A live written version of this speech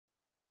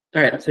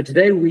All right, so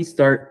today we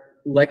start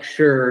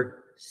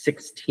lecture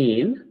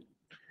 16,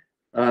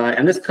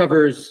 and this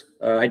covers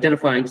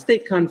identifying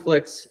state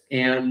conflicts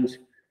and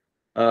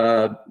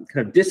kind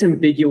of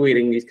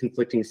disambiguating these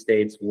conflicting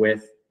states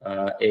with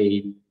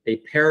a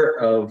pair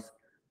of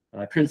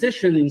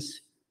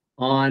transitions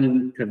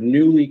on kind of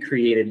newly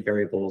created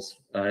variables.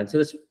 And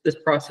so this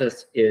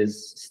process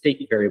is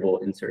state variable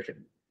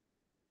insertion.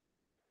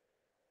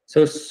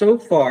 So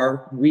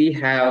far we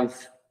have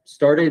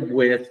started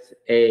with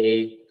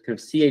a kind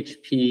of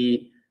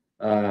CHP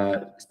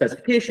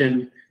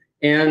specification,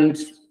 and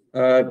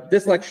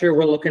this lecture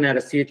we're looking at a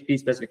CHP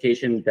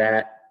specification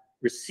that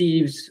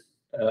receives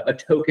a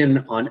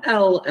token on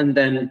L and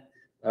then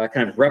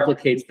kind of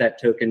replicates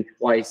that token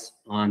twice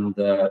on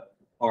the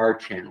R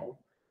channel.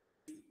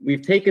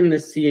 We've taken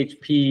this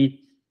CHP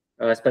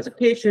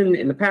specification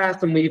in the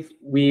past and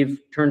we've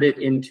turned it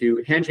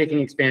into handshaking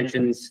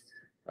expansions,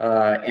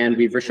 and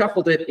we've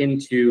reshuffled it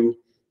into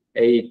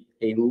a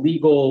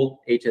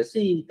legal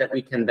HSE that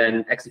we can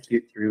then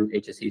execute through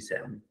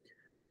hseenc.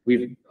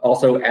 We've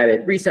also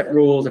added reset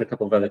rules and a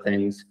couple of other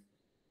things.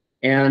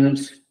 And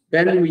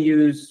then we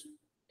use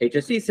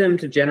hseenc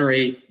to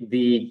generate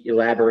the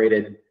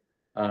elaborated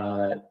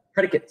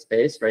predicate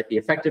space, right? The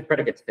effective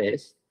predicate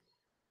space.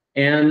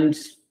 And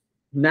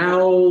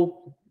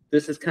now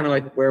this is kind of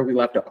like where we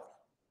left off.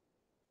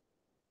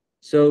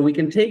 So we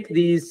can take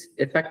these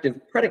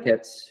effective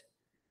predicates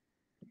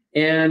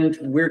and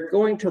we're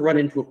going to run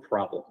into a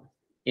problem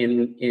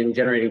in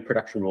generating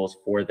production rules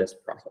for this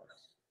process.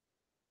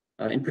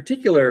 In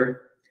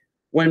particular,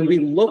 when we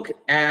look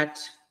at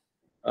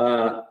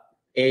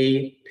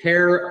a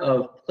pair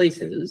of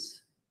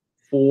places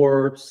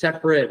for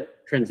separate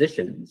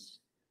transitions,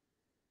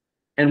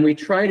 and we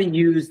try to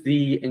use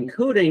the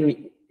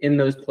encoding in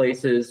those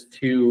places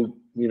to,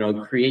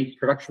 create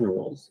production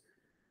rules,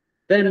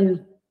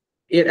 then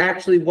it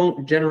actually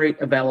won't generate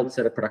a valid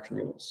set of production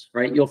rules,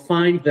 right? You'll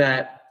find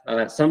that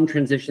some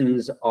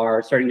transitions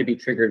are starting to be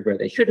triggered where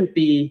they shouldn't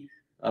be,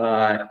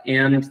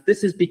 and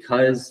this is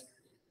because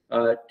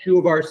two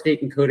of our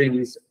state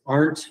encodings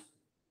aren't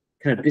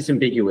kind of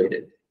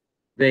disambiguated.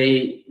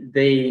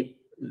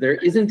 There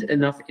isn't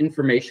enough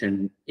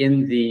information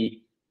in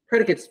the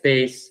predicate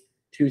space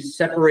to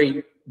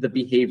separate the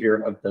behavior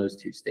of those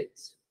two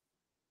states.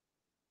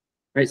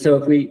 Right, so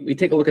if we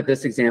take a look at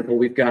this example,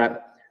 we've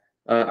got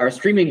our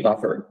streaming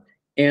buffer,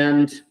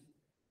 and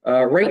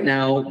right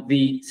now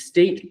the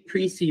state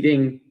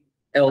preceding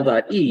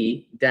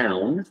L.E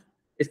down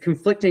is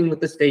conflicting with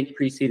the state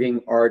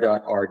preceding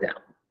R.R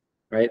down,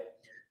 right?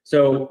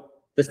 So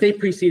the state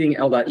preceding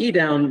L.E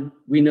down,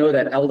 we know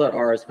that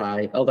L.R is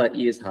high,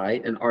 L.E is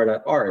high, and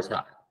R.R is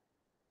high.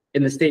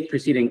 In the state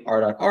preceding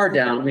R.R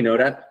down, we know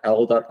that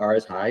L.R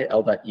is high,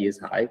 L.E is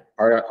high,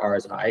 R.R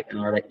is high, and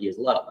R.E is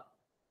low.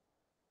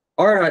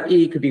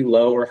 R.E could be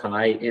low or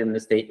high in the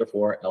state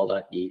before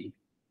L.E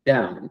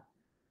down.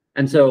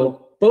 And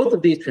so both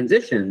of these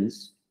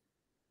transitions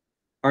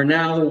are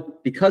now,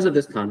 because of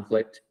this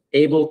conflict,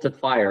 able to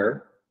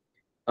fire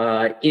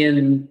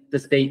in the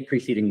state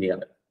preceding the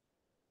other,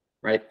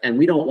 right? And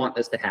we don't want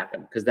this to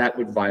happen because that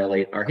would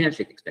violate our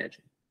handshake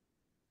expansion.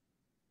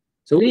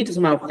 So we need to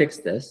somehow fix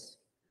this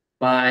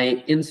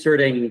by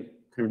inserting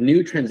kind of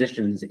new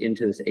transitions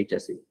into this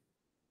HSE.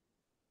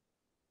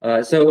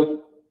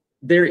 So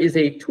there is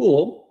a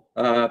tool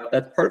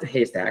that's part of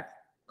Haystack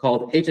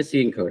called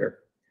hseenc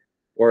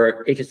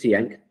or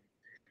hseenc,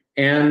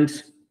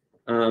 and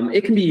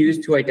it can be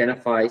used to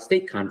identify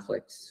state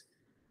conflicts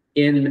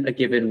in a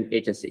given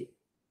HSE.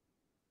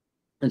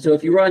 And so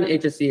if you run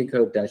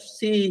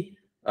hseenc-c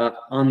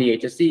on the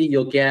HSE,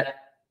 you'll get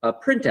a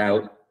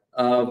printout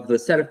of the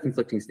set of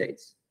conflicting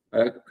states,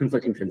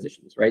 conflicting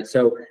transitions, right?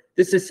 So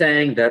this is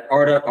saying that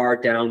R.R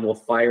down will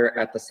fire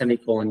at the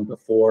semicolon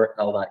before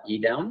L.E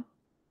down.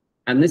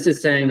 And this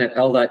is saying that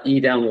L.E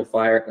down will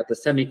fire at the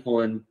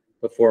semicolon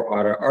before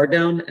R.R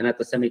down and at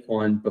the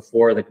semicolon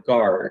before the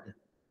guard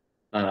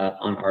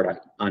on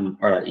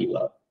R.E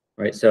low,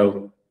 right?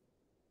 So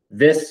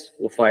this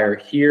will fire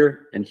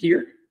here and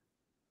here,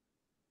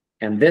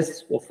 and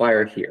this will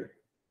fire here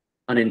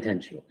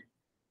unintentionally.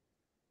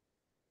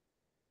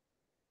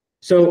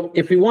 So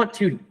if we want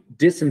to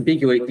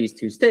disambiguate these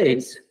two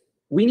states,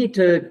 we need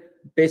to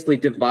basically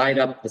divide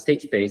up the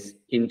state space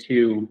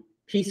into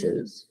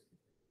pieces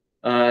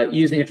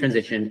using a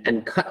transition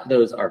and cut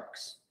those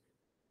arcs,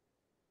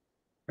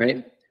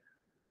 right?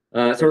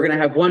 So we're going to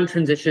have one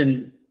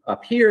transition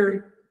up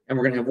here, and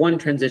we're going to have one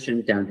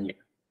transition down here.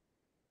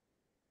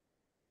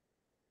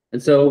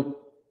 And so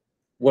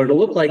what it'll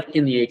look like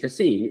in the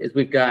HSE is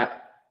we've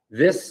got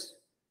this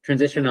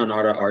transition on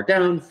R.R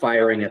down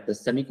firing at this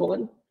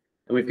semicolon,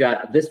 and we've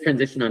got this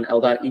transition on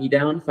L.E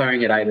down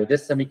firing at either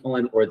this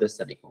semicolon or this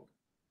semicolon.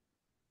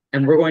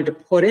 And we're going to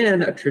put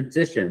in a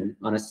transition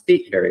on a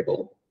state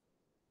variable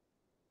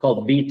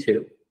called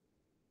V2.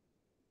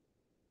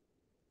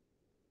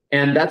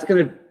 And that's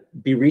going to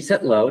be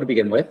reset low to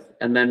begin with,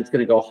 and then it's going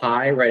to go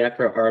high right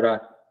after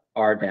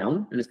R.R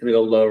down, and it's going to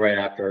go low right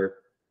after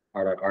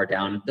R.R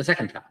down the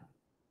second time.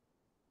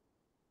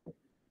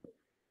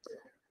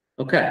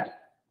 Okay.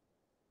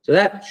 So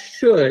that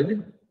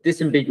should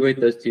disambiguate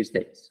those two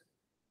states.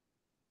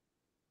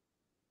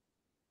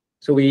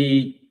 So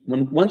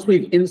once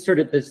we've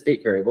inserted this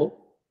state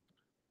variable,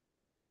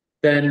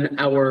 then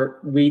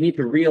we need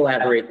to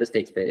re-elaborate the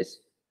state space.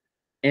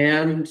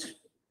 And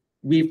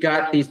we've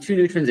got these two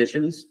new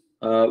transitions,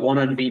 one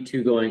on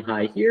V2 going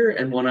high here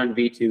and one on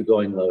V2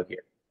 going low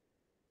here,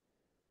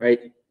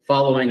 right?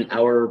 Following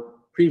our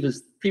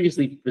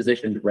previously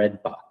positioned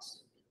red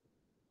box.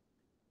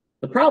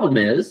 The problem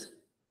is,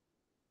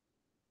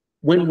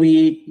 when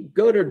we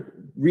go to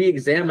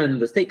re-examine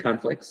the state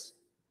conflicts,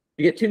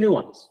 you get two new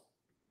ones.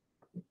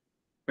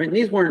 Right? And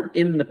these weren't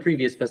in the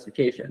previous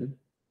specification.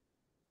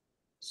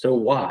 So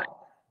why?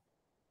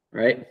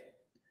 Right?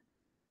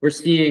 We're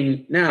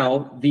seeing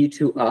now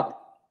V2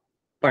 up,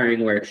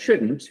 firing where it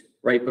shouldn't,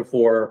 right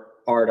before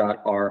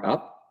R.R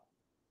up.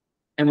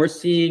 And we're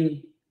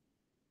seeing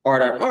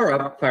R.R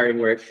up, firing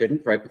where it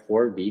shouldn't, right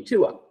before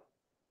V2 up.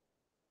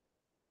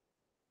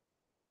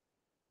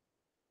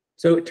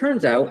 So it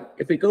turns out,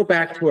 if we go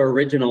back to our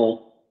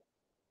original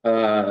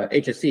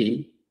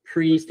HSE,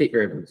 pre-state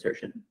variable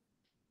insertion,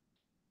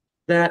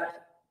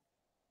 that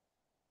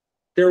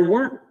there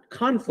weren't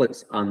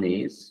conflicts on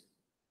these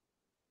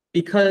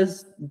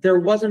because there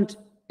wasn't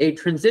a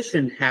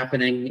transition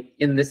happening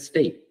in this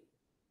state.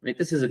 Right?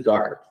 This is a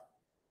guard.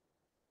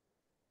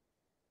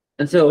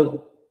 And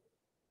so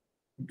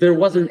there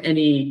wasn't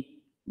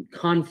any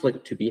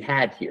conflict to be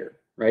had here,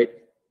 right?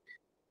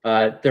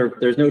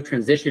 There's no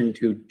transition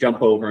to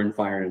jump over and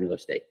fire in another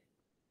state.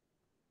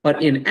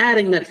 But in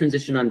adding that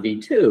transition on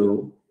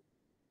V2,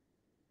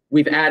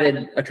 we've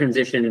added a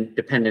transition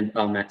dependent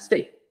on that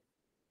state.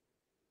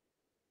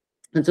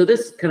 And so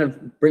this kind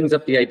of brings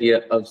up the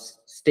idea of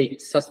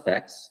state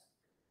suspects,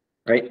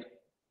 right?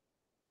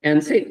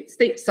 And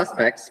state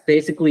suspects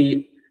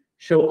basically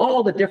show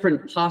all the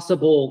different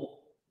possible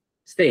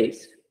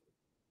states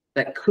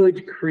that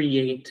could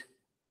create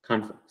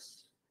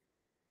conflicts.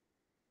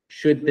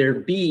 Should there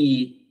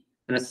be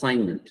an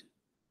assignment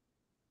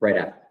right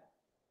after,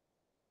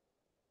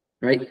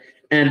 right?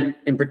 And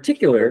in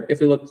particular, if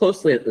we look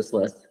closely at this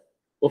list,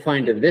 we'll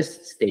find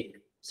this state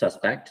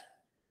suspect,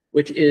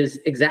 which is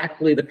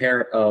exactly the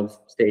pair of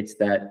states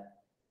that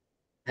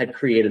had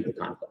created the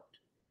conflict.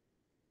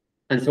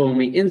 And so when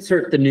we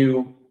insert the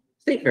new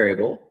state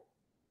variable,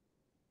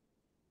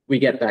 we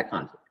get that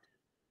conflict.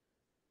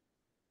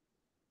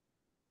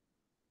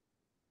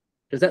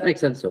 Does that make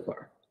sense so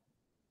far?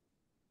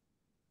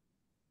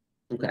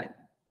 Okay.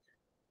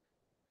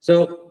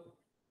 So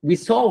we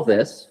solve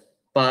this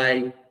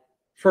by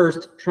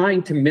first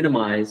trying to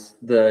minimize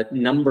the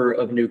number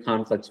of new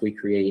conflicts we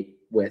create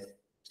with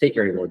state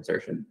variable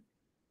insertion.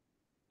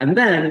 And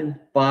then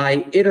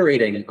by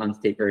iterating on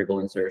state variable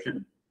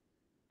insertion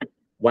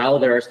while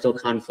there are still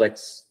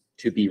conflicts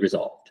to be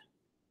resolved,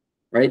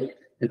 right?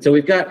 And so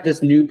we've got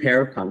this new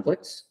pair of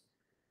conflicts,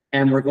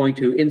 and we're going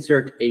to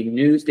insert a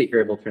new state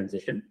variable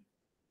transition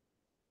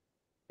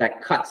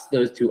that cuts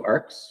those two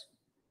arcs.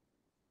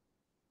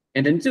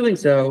 And in doing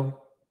so,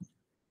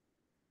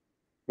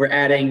 we're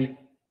adding,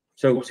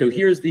 so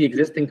here's the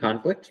existing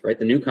conflict, right?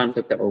 The new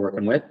conflict that we're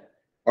working with.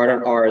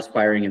 R.R is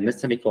firing in this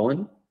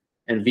semicolon,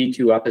 and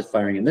V2 up is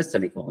firing in this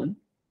semicolon.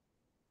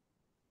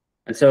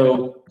 And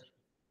so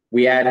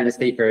we add in a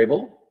state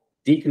variable,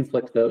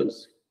 deconflict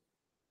those.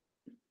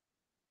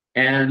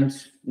 And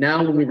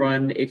now when we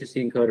run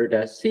hseenc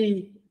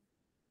encoder-c,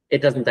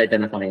 it doesn't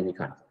identify any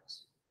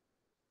conflicts.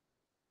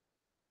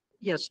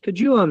 Yes, could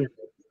you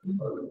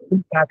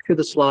move back to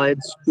the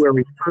slides where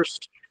we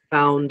first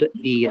found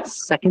the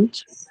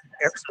second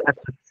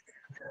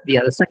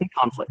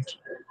conflict?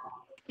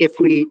 If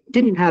we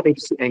didn't have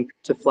hseenc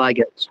to flag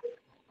it,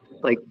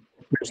 like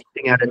we're just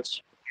looking at it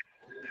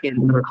in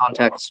another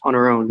context on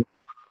our own,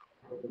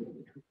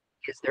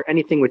 is there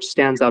anything which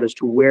stands out as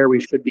to where we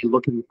should be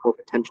looking for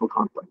potential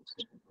conflicts?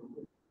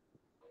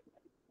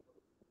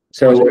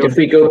 So if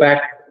we go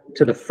back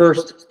to the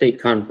first state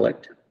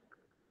conflict,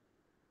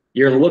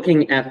 you're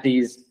looking at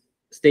these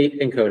state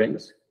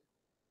encodings,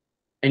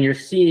 and you're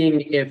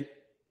seeing if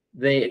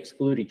they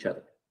exclude each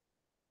other,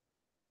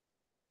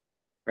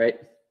 right?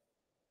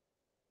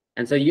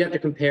 And so you have to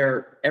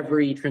compare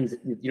every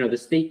the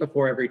state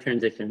before every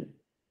transition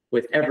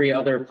with every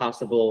other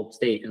possible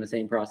state in the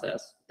same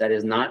process that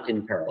is not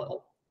in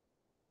parallel,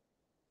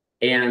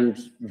 and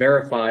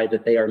verify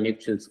that they are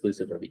mutually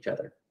exclusive of each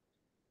other.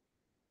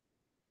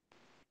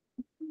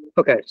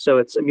 Okay, so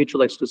it's a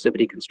mutual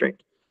exclusivity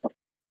constraint.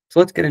 So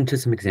let's get into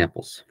some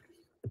examples.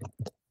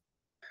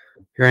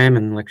 Here I am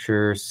in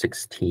lecture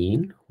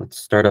 16. Let's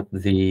start up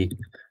the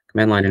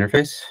command line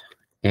interface,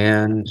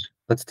 and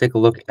let's take a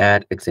look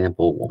at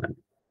example 1.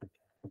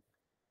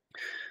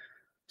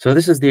 So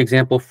this is the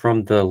example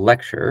from the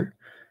lecture.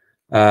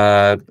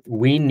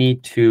 We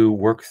need to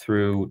work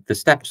through the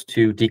steps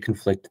to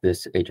deconflict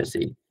this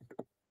HSE.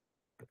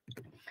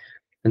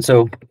 And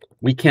so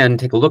we can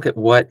take a look at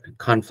what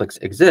conflicts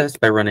exist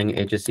by running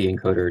hseenc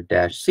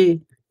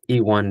encoder-c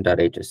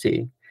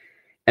e1.hse,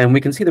 and we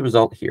can see the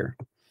result here.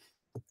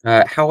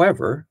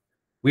 However,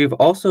 we've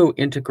also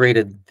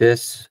integrated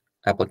this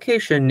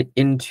application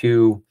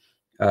into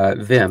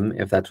Vim,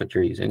 if that's what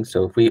you're using.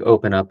 So if we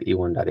open up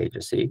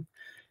e1.hsc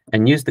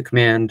and use the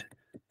command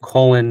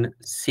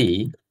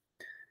 :c,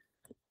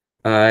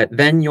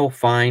 then you'll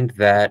find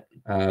that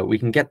we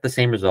can get the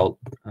same result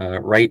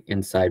right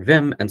inside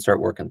Vim and start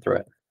working through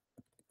it.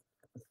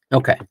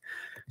 Okay,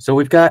 so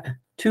we've got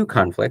two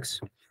conflicts,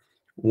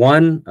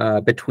 one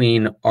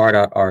between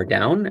r.r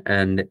down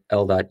and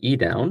l.e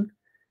down,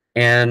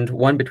 and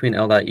one between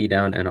l.e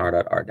down and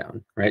r.r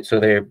down, right? So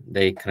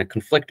they kind of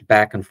conflict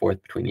back and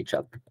forth between each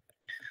other.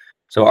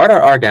 So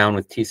r.r down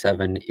with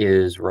T7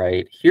 is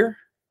right here.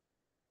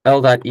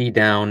 L.e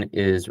down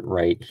is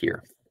right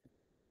here.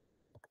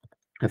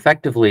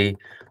 Effectively,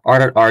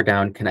 r.r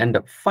down can end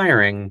up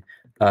firing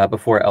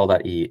before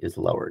l.e is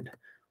lowered,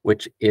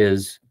 which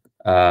is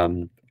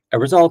a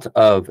result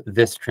of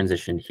this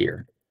transition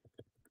here.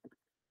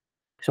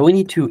 So we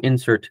need to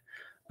insert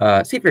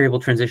state variable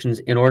transitions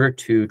in order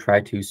to try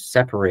to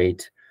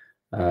separate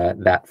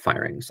that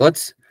firing. So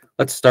let's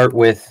start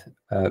with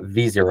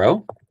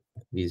v0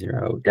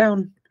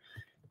 down,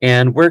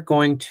 and we're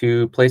going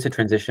to place a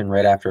transition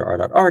right after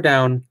r.r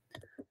down,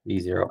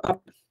 v0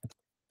 up.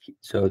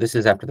 So this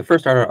is after the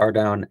first r.r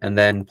down, and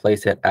then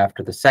place it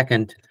after the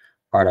second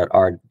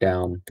r.r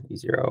down,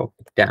 v0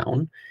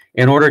 down,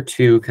 in order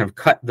to kind of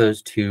cut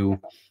those two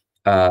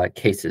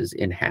cases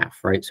in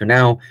half, right? So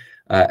now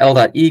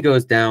l.e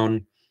goes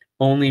down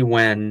only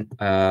when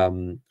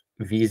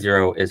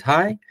v0 is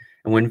high,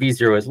 and when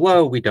v0 is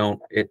low,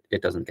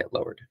 it doesn't get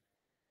lowered.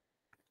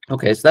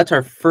 Okay, so that's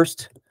our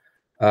first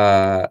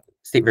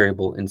state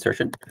variable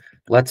insertion.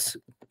 Let's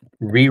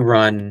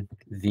rerun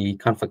the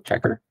conflict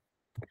checker.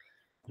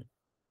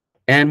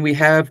 And we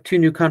have two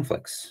new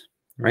conflicts,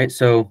 right?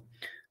 So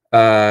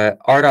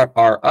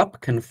r.r up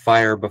can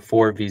fire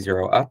before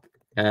v0 up,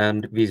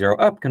 and v0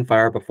 up can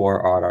fire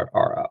before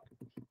r.r up,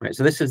 right?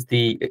 So this is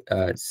the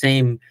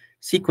same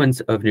sequence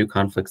of new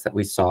conflicts that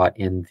we saw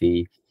in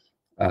the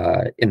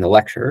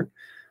lecture.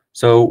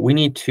 So we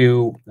need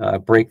to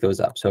break those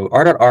up. So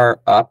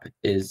r.r up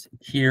is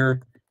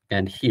here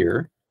and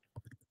here,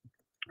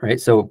 right?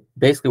 So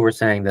basically we're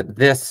saying that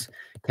this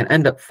can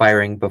end up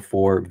firing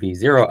before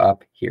v0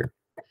 up here.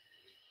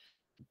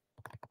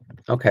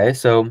 Okay,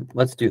 so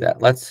let's do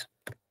that. Let's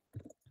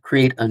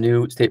create a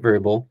new state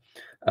variable,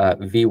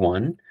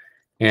 v1,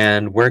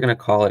 and we're going to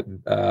call it,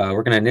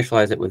 we're going to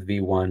initialize it with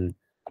v1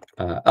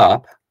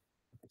 up.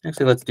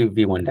 Actually, let's do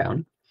v1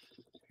 down.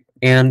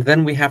 And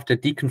then we have to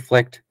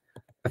deconflict,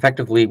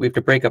 effectively, we have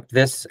to break up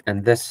this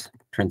and this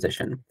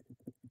transition.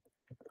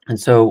 And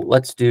so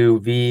let's do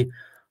v1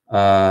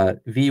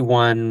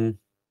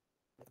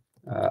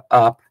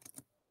 up,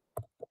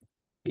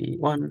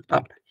 v1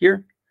 up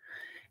here.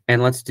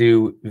 And let's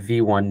do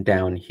v1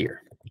 down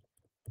here.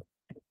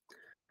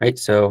 Right,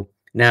 so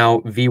now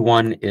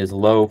v1 is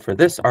low for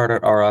this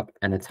r.r up,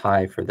 and it's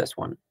high for this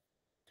one.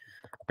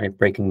 Right,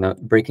 breaking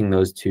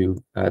those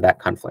two, that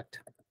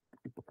conflict.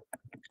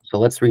 So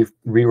let's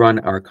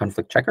rerun our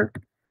conflict checker.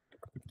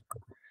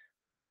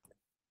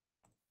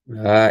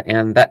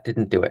 And that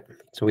didn't do it.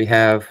 So we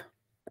have,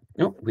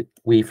 no,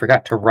 we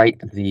forgot to write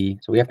the,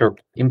 so we have to,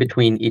 in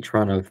between each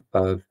run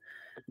of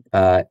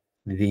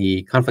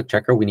the conflict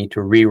checker, we need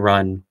to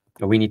rerun,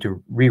 or we need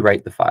to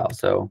rewrite the file,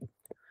 so,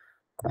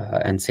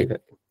 and save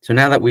it. So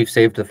now that we've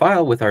saved the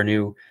file with our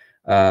new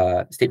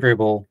state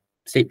variables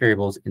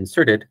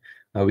inserted,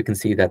 we can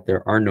see that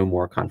there are no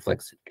more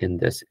conflicts in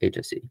this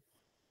HSE.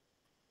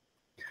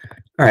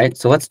 All right,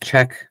 so let's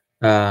check,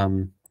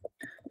 let's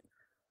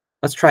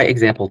try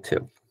example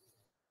 2.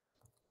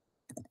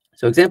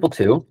 So example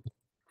 2,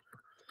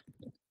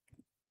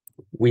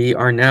 we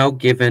are now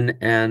given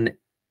a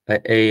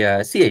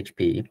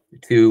CHP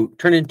to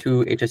turn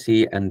into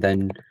HSE and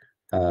then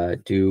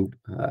do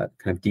kind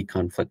of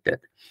deconflict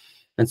it.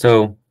 And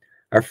so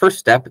our first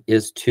step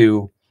is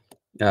to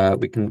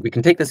we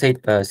can take this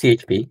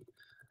CHP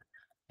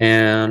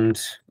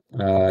and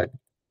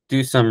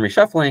do some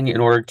reshuffling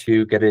in order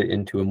to get it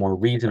into a more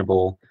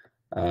reasonable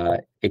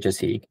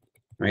HSE,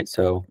 right?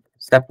 So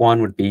step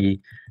 1 would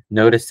be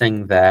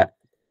noticing that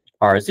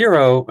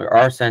R0 or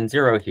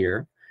rsend0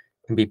 here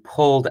can be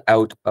pulled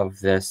out of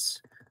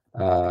this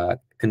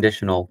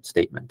conditional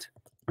statement,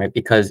 right?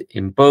 Because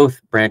in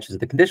both branches of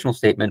the conditional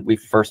statement, we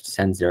first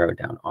send 0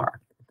 down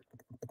R.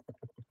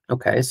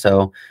 Okay,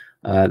 so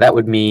that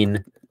would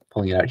mean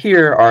pulling it out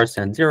here,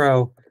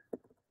 rsend0,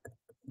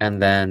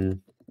 and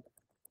then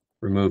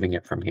removing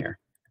it from here.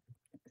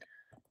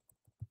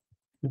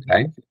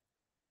 Okay.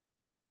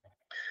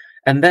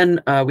 And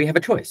then we have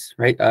a choice,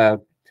 right?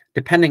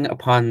 Depending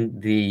upon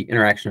the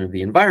interaction of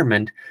the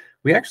environment,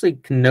 we actually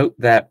can note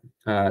that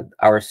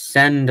our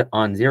send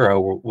on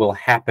 0 will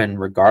happen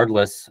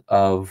regardless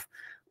of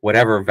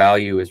whatever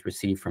value is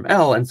received from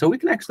L. And so we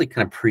can actually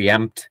kind of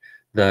preempt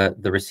the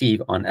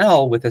receive on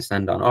L with a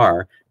send on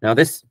R. Now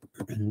this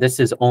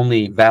is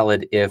only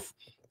valid if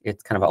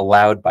it's kind of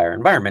allowed by our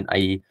environment,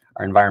 i.e.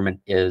 our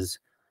environment is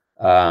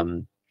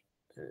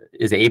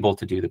able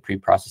to do the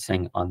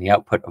pre-processing on the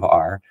output of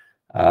R,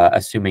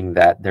 assuming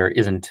that there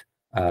isn't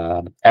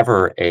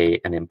ever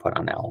an input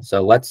on L.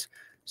 So let's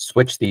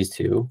switch these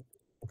two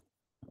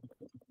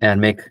and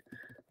make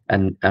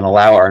and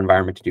allow our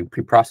environment to do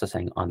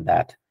pre-processing on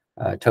that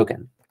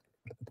token.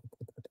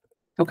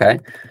 Okay,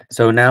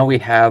 so now we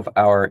have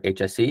our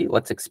HSE.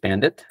 Let's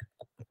expand it.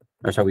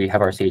 Or sorry, we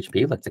have our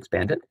CHP. Let's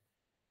expand it.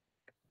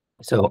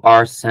 So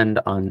our send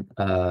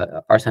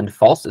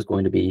false is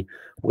going to be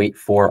wait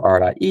for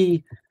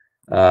r.e,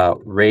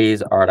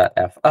 raise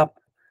r.f up,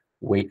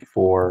 wait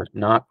for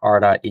not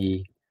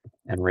r.e,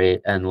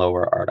 and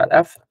lower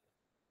r.f.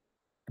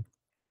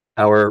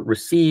 Our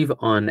receive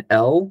on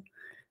L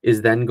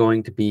is then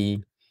going to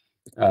be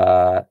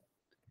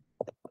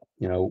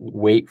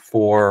wait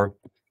for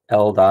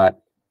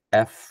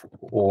L.f,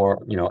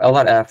 or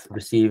L.f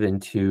receive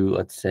into,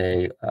 let's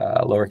say,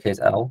 lowercase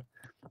l.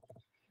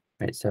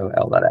 Right, so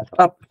L.f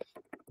up.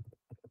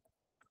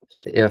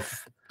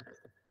 If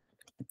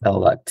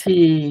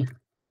L.t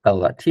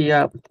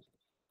up,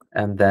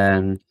 and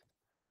then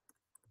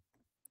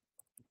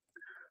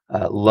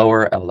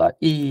lower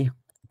L.e,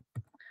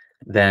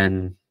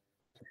 then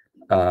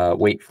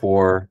wait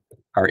for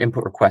our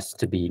input request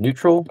to be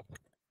neutral,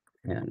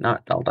 and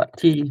not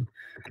L.t,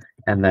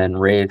 and then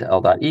raise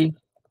L.e.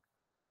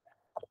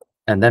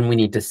 And then we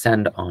need to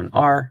send on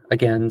R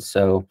again.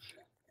 So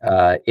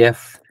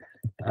if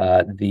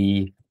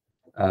the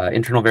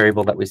internal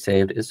variable that we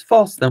saved is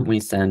false, then we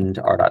send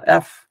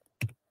r.f.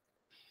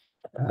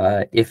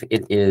 If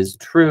it is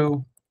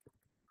true,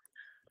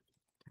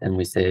 then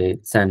we say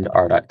send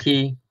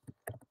r.t.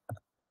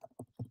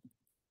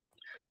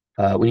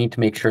 We need to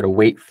make sure to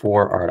wait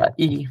for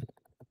r.e.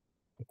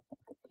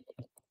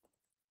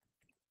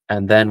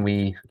 And then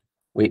we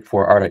wait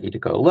for r.e to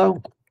go low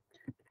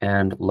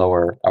and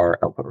lower our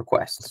output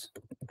requests.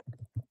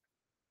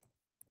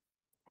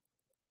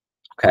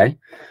 Okay,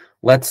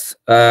 let's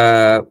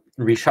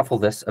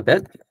reshuffle this a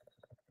bit.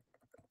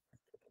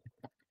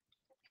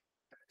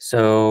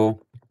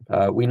 So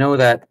we know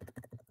that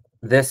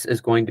this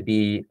is going to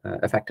be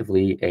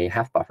effectively a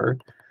half buffer.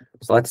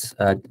 So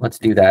let's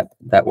do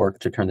that work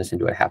to turn this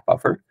into a half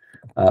buffer.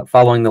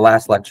 Following the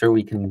last lecture,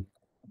 we can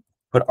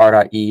put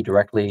r.e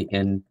directly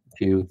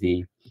into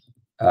the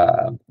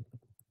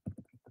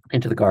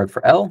guard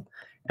for L,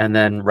 and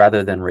then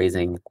rather than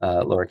raising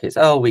lowercase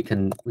l, we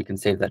can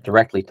save that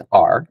directly to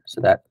R, so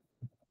that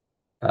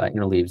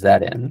leaves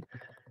that in.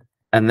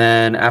 And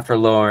then after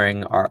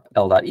lowering our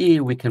L.e,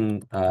 we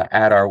can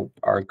add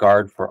our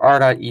guard for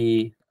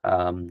R.e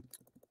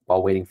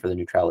while waiting for the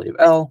neutrality of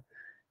L.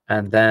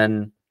 And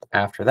then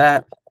after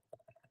that,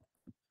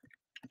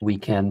 we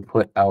can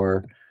put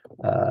our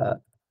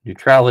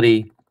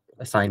neutrality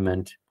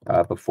assignment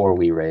before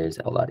we raise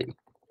L.e.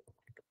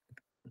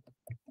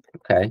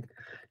 Okay,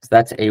 so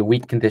that's a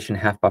weak condition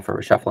half buffer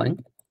reshuffling.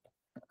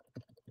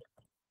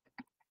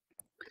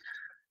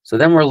 So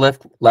then we're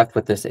left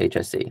with this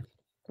HSE.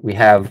 We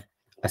have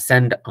a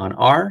send on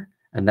R,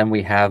 and then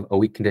we have a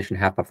weak condition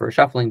half buffer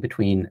reshuffling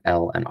between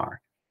L and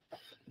R.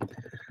 All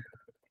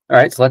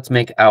right, so let's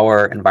make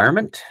our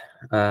environment.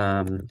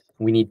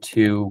 We need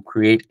to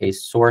create a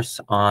source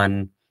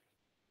on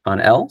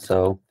L.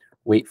 So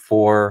wait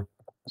for,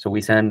 so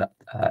we send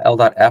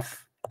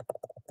L.f.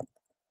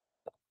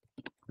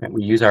 Right,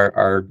 we use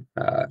our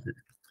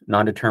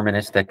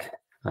non-deterministic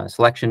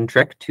selection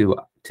trick to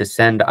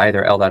send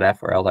either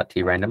L.f or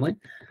L.t randomly,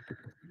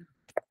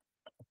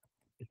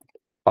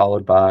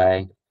 followed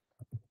by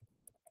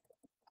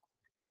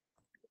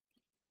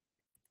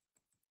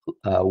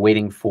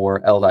waiting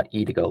for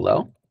L.e to go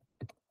low.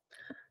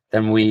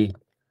 Then we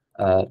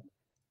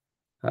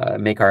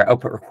make our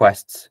output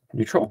requests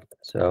neutral,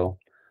 so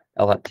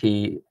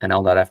L.t and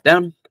L.f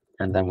down,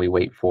 and then we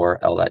wait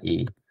for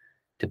L.e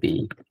to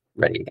be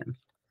ready again.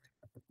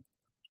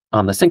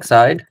 On the sync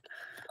side,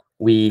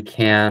 we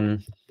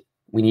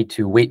need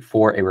to wait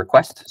for a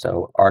request,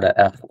 so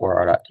R.f or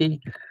R.t,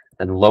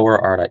 then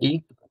lower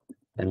R.e,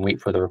 then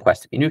wait for the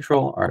request to be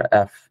neutral,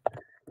 R.f,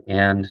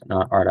 and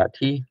not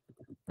R.t,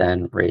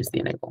 then raise the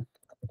enable.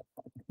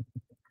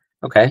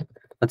 Okay,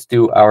 let's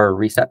do our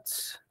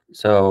resets.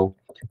 So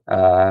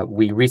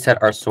we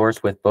reset our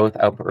source with both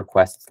output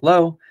requests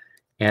low,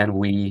 and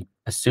we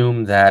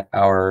assume that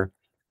our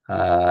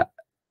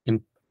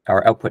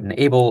output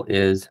enable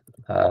is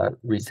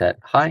reset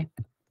high.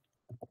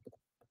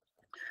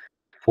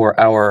 For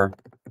our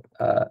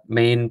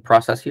main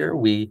process here,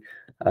 we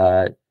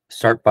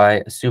start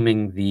by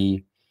assuming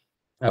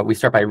we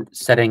start by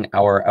setting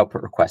our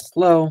output request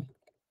low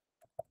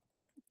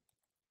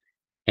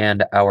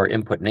and our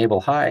input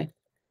enable high,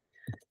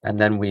 and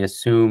then we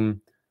assume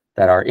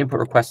that our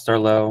input requests are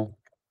low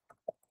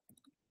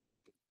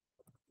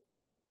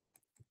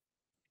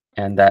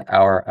and that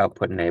our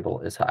output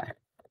enable is high.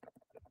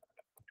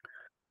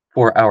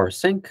 For our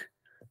sync,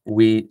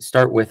 we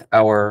start with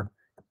our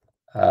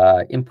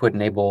input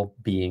enable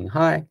being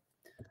high,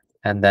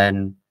 and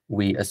then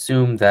we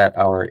assume that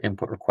our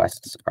input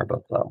requests are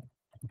both low.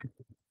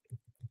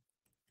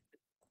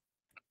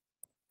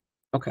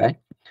 Okay,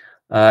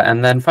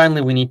 and then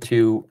finally we need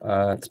to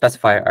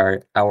specify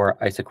our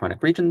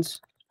isochronic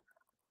regions.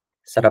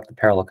 set up the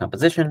parallel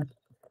composition,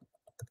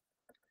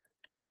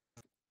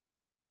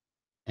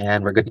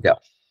 and we're good to go.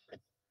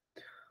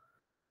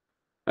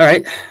 All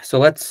right, so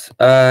let's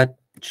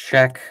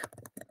check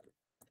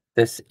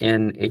this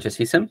in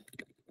hseenc.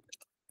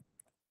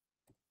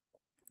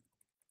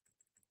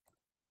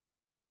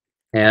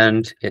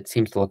 And it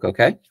seems to look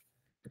okay.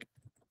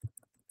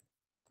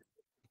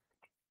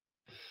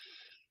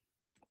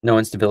 No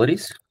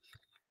instabilities.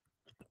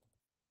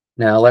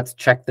 Now let's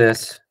check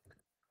this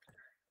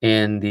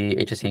in the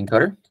hsc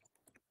encoder,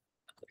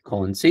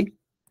 :C.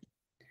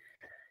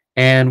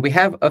 And we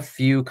have a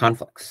few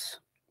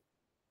conflicts.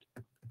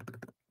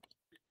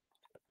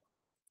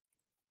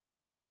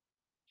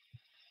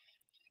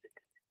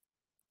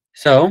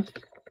 So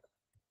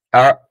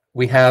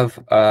we have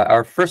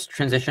our first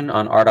transition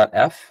on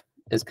r.f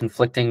is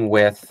conflicting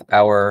with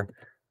our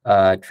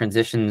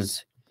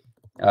transitions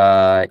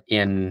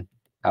in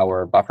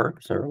our buffer.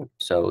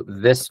 So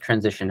this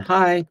transition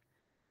high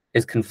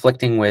is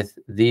conflicting with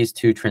these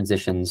two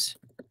transitions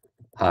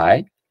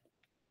high.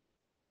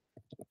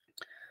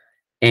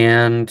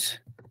 And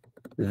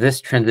this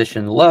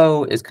transition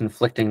low is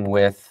conflicting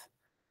with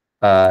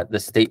the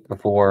state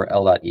before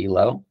L.E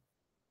low.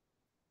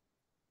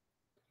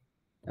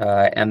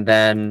 And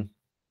then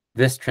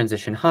this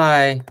transition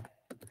high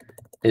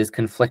is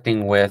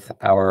conflicting with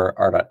our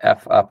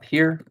r.f up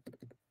here.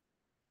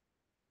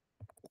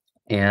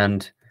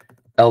 And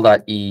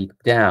L.E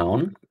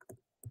down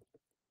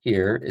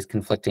here is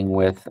conflicting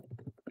with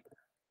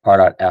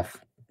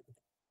r.f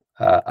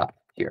up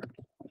here.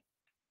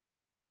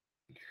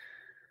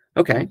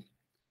 Okay,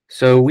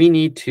 so we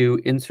need to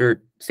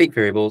insert state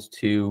variables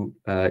to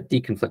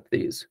deconflict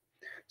these.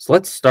 So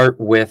let's start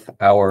with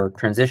our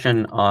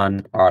transition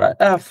on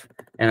r.f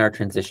and our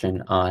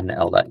transition on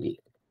L.E.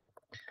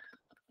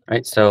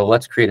 Right, so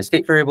let's create a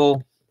state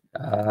variable,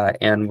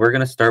 and we're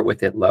going to start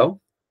with it low.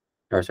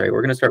 Or sorry,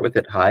 we're going to start with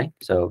it high.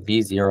 So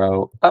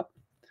v0 up,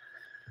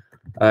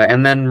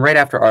 and then right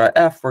after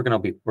r.f, we're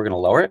going to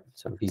lower it.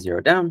 So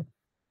v0 down,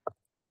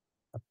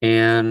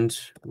 and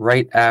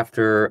right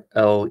after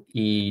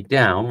LE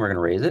down, we're going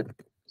to raise it.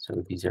 So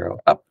v0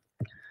 up,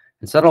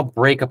 and so that'll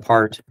break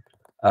apart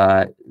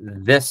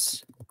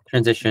this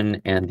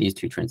transition and these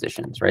two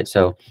transitions, right?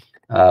 So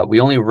we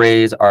only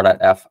raise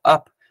r.f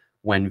up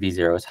when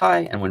v0 is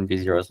high, and when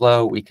v0 is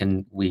low,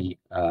 we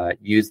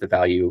use the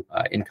value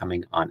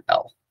incoming on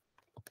L.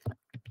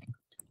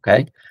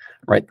 Okay,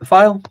 write the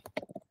file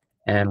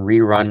and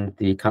rerun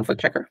the conflict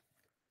checker.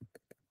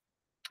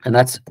 And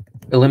that's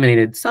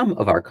eliminated some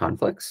of our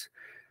conflicts,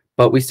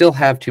 but we still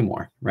have two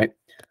more, right?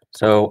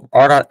 So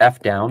r.f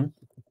down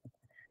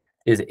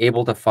is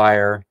able to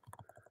fire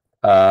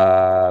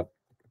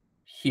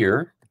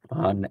here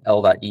on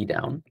L.E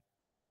down,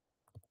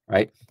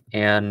 right?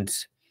 And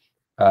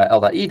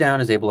L.E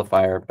down is able to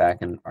fire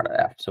back in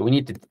r.f. So we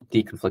need to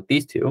deconflict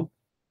these two,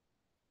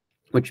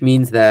 which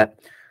means that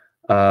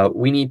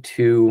we need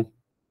to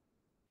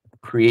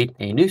create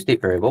a new state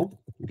variable,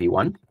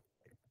 v1,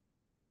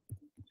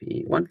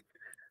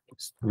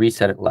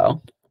 reset it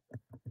low.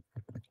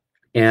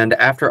 And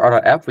after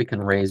r.f, we can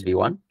raise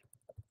v1.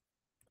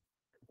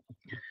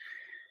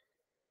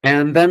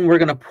 And then we're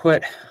going to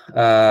put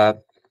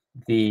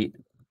the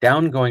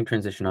downgoing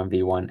transition on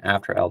v1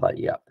 after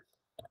L.E up.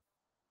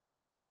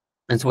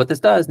 And so what this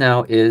does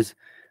now is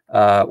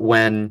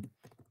when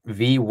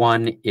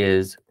v1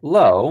 is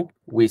low,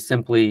 we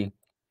simply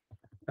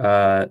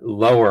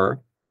lower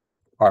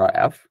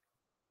r.f.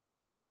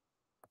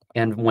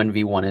 And when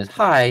v1 is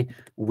high,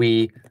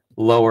 we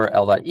lower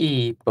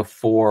L.E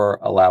before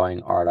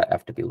allowing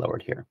r.f to be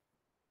lowered here.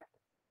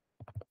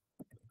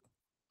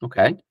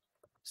 Okay,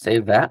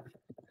 save that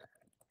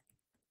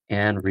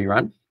and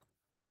rerun.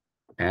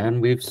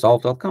 And we've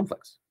solved all the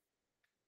conflicts.